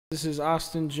This is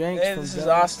Austin Jenckes. Hey, this is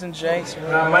Austin Jenckes.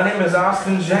 My name is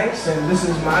Austin Jenckes, and this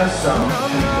is my song.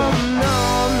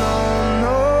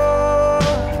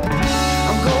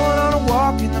 I'm going on a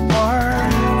walk in the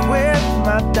park with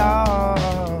my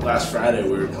dog. Last Friday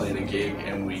we were playing a gig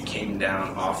and we came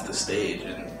down off the stage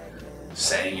and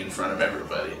sang in front of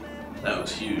everybody. That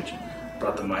was huge.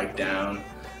 Brought the mic down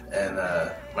and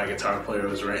my guitar player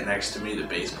was right next to me, the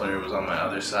bass player was on my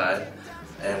other side,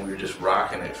 and we were just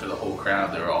rocking it for the whole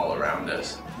crowd. They were all around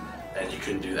us, and you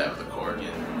couldn't do that with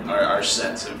accordion. Our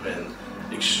sets have been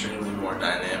extremely more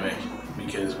dynamic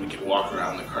because we could walk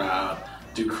around the crowd,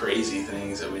 do crazy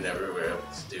things that we never were able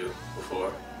to do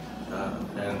before.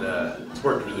 It's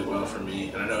worked really well for me,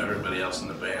 and I know everybody else in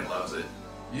the band loves it.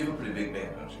 You have a pretty big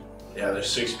band, don't you? Yeah, there's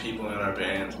 6 people in our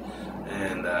band,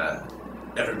 and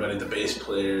everybody, the bass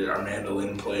player, our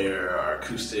mandolin player, our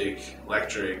acoustic,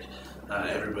 electric,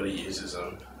 everybody uses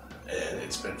them, and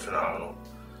it's been phenomenal.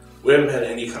 We haven't had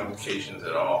any complications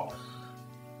at all.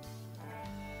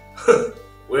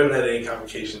 We haven't had any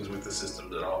complications with the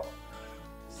systems at all.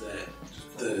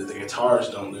 The guitars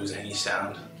don't lose any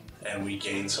sound, and we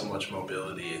gain so much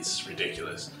mobility, it's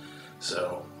ridiculous.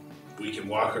 So we can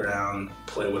walk around,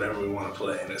 play whatever we want to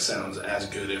play, and it sounds as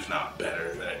good, if not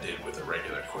better, than it did with a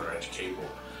regular 1/4" cable.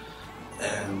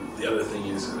 And the other thing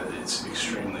is that it's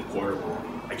extremely portable.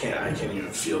 I can't even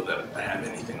feel that I have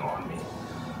anything on me,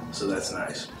 so that's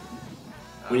nice.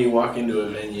 When you walk into a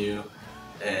venue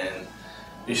and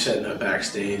you're setting up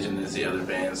backstage and there's the other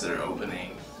bands that are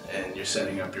opening and you're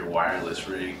setting up your wireless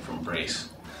rig from Brace,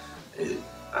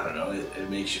 I don't know, it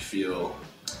makes you feel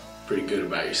pretty good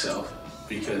about yourself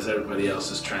because everybody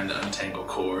else is trying to untangle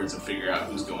cords and figure out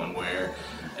who's going where,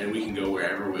 and we can go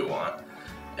wherever we want.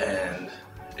 And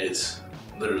it's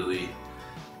literally,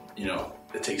 you know,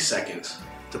 it takes seconds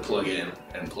to plug in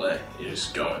and play. You're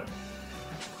just going.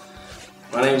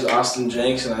 My name is Austin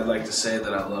Jenckes, and I'd like to say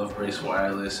that I love Brace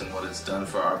Wireless and what it's done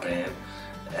for our band,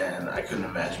 and I couldn't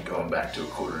imagine going back to a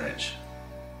 1/4".